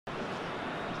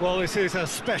Well, this is a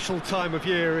special time of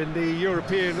year in the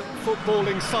European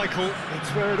footballing cycle. It's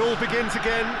where it all begins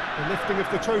again. The lifting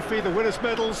of the trophy, the winners'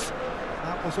 medals.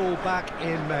 That was all back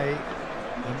in May.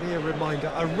 A mere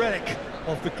reminder, a relic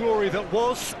of the glory that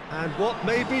was and what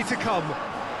may be to come,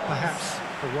 perhaps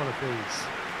for one of these.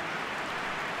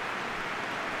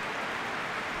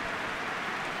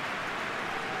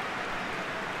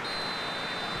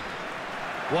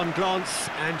 One glance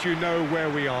and you know where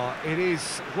we are. It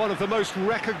is one of the most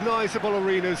recognisable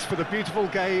arenas for the beautiful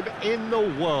game in the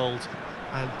world.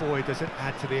 And boy, does it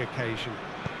add to the occasion.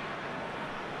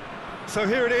 So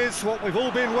here it is, what we've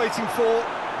all been waiting for.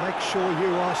 Make sure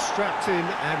you are strapped in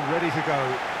and ready to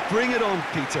go. Bring it on,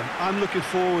 Peter. I'm looking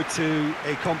forward to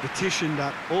a competition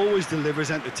that always delivers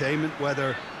entertainment,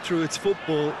 whether through its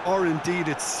football or indeed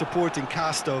its supporting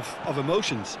cast of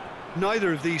emotions.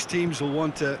 Neither of these teams will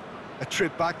want a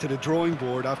trip back to the drawing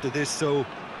board after this, so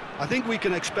I think we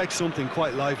can expect something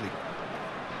quite lively.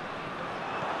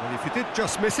 Well, if you did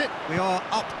just miss it, we are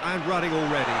up and running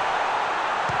already.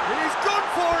 He's gone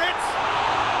for it!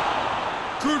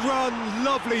 Good run,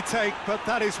 lovely take, but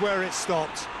that is where it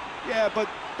stopped. Yeah, but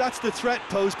that's the threat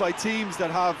posed by teams that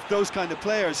have those kind of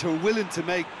players who are willing to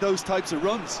make those types of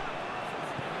runs.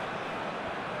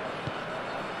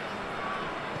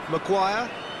 Maguire.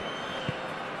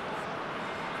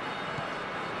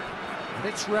 And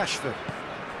it's Rashford.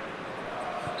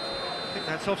 I think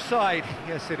that's offside.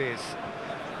 Yes, it is.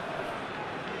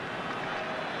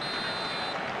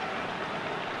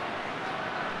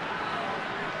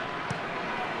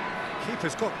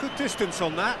 Keeper's got good distance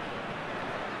on that.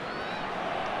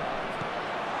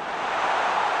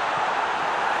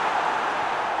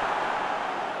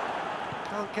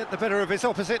 Can't get the better of his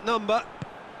opposite number.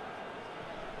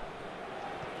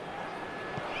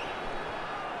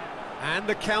 And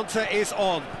the counter is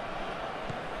on.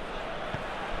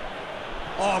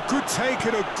 Oh, good take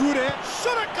and a good air.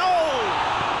 Shot at goal!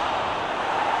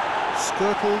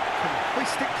 Skirtle can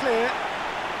hoist it clear.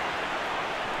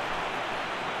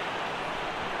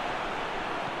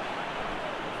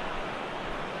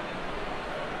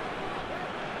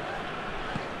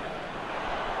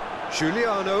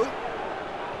 Giuliano.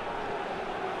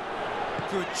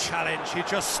 Good challenge, he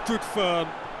just stood firm,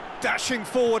 dashing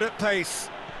forward at pace.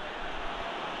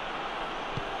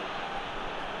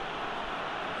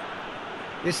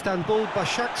 Istanbul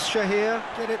Basaksehir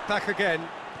get it back again.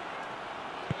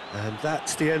 And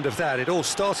that's the end of that. It all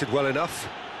started well enough.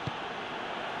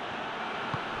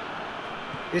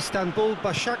 Istanbul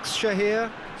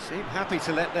Basaksehir seem happy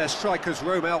to let their strikers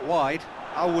roam out wide.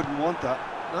 I wouldn't want that.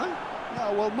 No?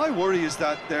 No, well, my worry is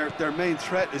that their main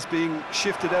threat is being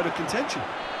shifted out of contention.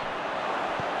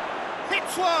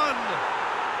 Hits one!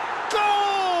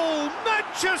 Goal!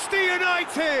 Manchester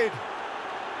United!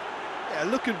 Yeah,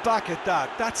 looking back at that,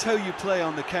 that's how you play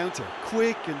on the counter.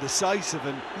 Quick and decisive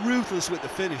and ruthless with the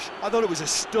finish. I thought it was a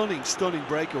stunning, stunning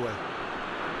breakaway.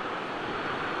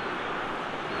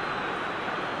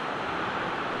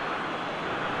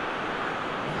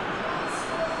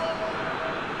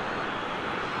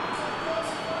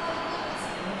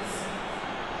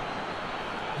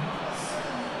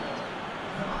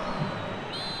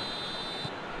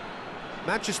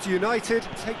 Manchester United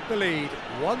take the lead,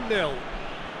 1-0.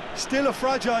 Still a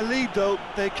fragile lead, though.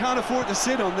 They can't afford to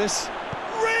sit on this.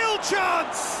 Real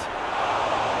chance!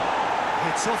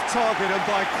 It's off target and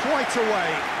by quite a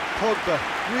way. Pogba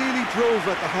really drove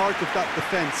at the heart of that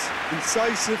defence.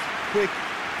 Incisive, quick,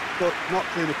 but not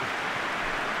clinical.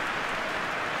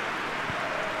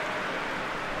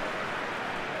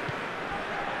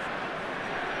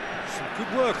 Some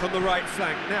good work on the right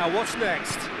flank. Now, what's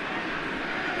next?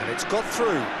 And it's got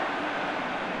through.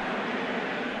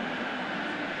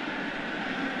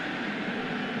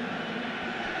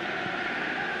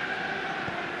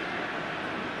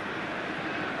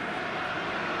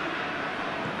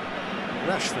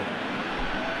 Rashford.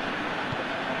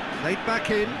 Played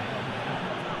back in.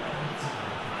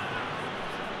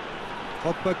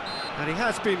 Pogba, and he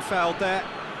has been fouled there.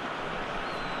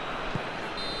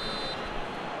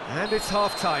 And it's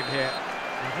half-time here.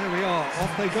 And there we are,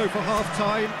 off they go for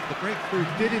half-time. The breakthrough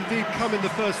did indeed come in the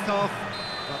first half,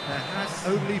 but there has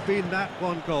only been that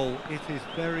one goal. It is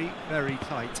very, very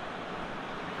tight.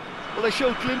 Well, they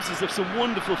showed glimpses of some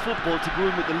wonderful football to go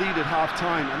in with the lead at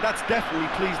half-time, and that's definitely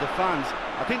pleased the fans.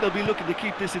 I think they'll be looking to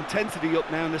keep this intensity up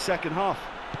now in the second half.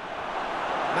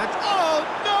 Oh,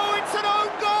 no, it's an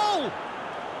own goal!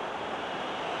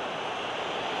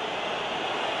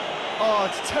 Oh,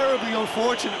 it's terribly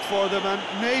unfortunate for them,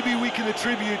 and maybe we can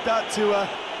attribute that to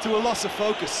a loss of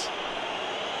focus.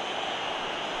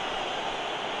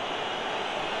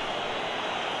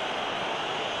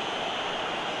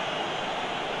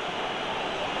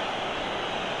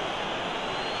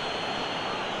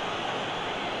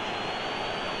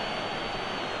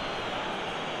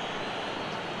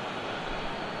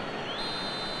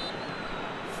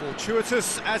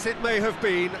 Fortuitous as it may have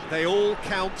been, they all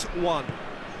count one.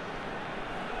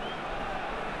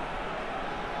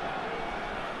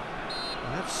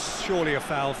 That's surely a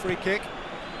foul. Free kick.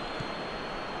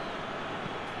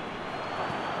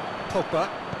 Pogba.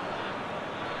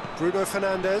 Bruno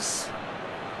Fernandes.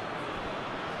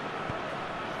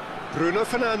 Bruno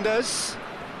Fernandes.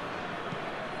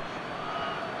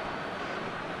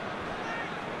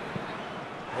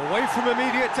 Away from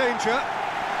immediate danger.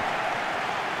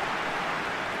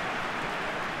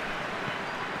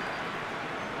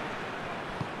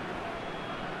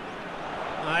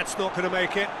 That's not going to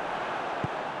make it.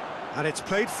 And it's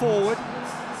played forward.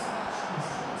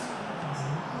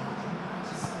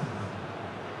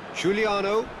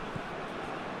 Giuliano.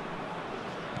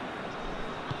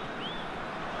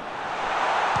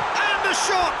 And the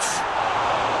shot!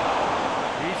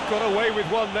 He's got away with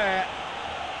one there.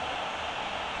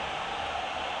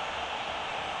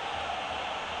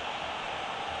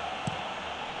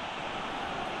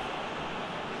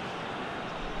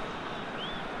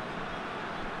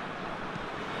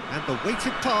 And the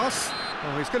weighted pass.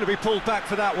 Oh, he's going to be pulled back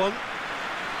for that one.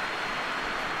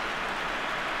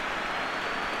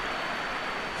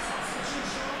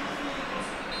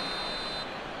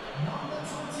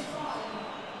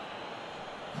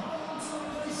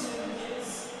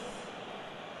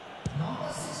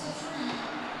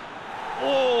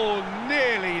 Oh,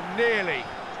 nearly.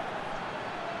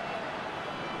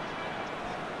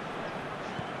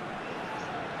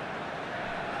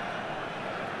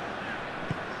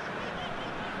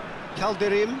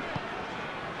 Calderim.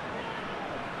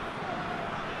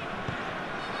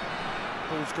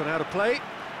 Ball's gone out of play.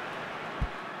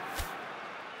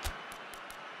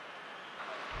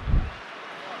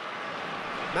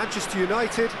 Manchester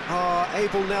United are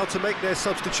able now to make their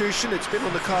substitution. It's been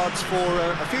on the cards for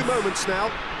a few moments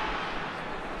now.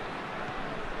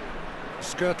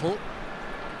 Skirtle.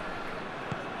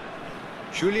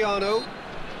 Giuliano.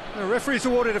 The referee's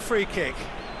awarded a free kick.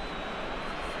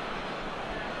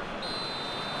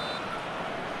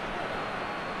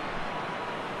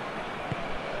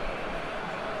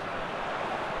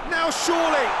 Now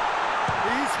surely,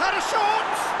 he's had a shot!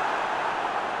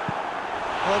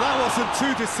 Well, that wasn't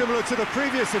too dissimilar to the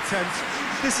previous attempt.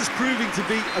 This is proving to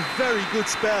be a very good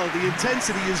spell. The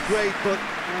intensity is great, but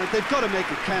they've got to make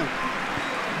it count.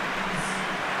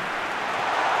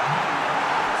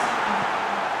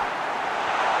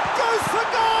 Goes for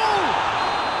goal!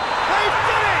 They've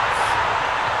done it!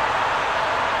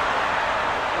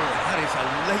 Oh, that is a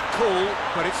late call,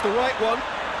 but it's the right one.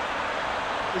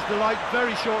 Is the light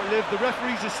very short-lived? The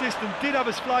referee's assistant did have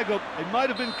his flag up. It might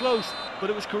have been close, but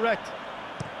it was correct.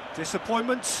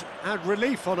 Disappointment and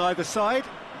relief on either side.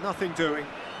 Nothing doing.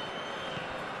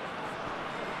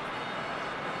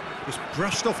 Just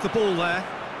brushed off the ball there.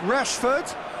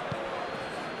 Rashford.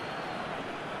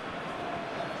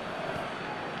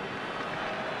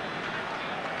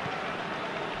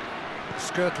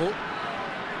 Skirtle.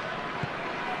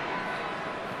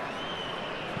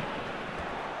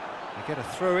 They get a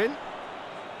throw in.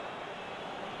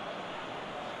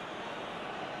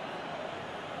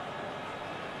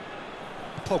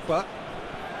 Pogba.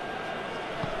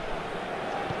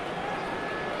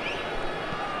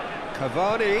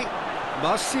 Cavani.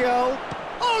 Martial.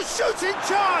 Oh, shooting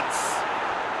chance!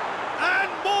 And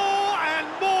more, and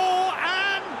more,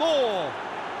 and more!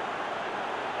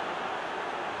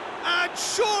 And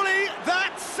surely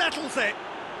that settles it!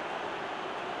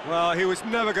 Well, he was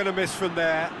never going to miss from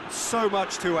there. So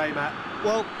much to aim at.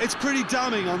 Well, it's pretty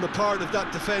damning on the part of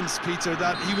that defence, Peter,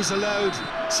 that he was allowed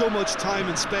so much time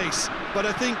and space. But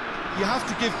I think you have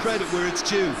to give credit where it's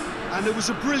due. And it was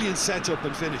a brilliant set-up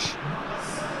and finish.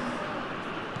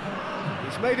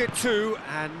 He's made it two,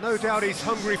 and no doubt he's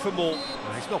hungry for more.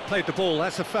 Well, he's not played the ball,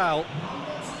 that's a foul.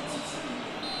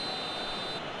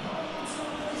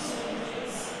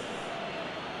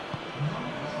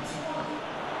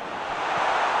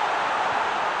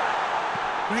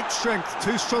 Great strength,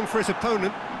 too strong for his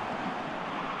opponent.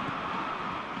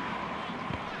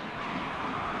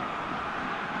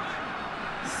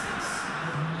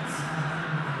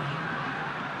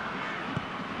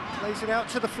 Plays it out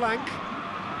to the flank.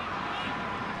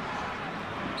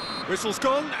 Whistle's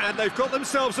gone, and they've got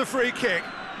themselves a free kick.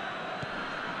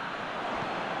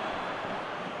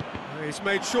 He's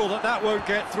made sure that that won't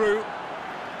get through.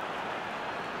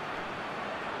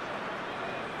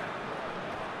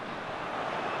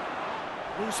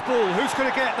 Loose ball, who's going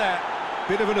to get that?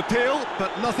 Bit of an appeal,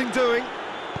 but nothing doing.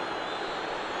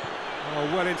 Oh,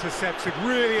 well intercepted,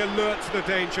 really alert to the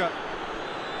danger.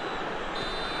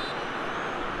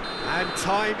 And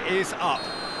time is up.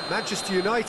 Manchester United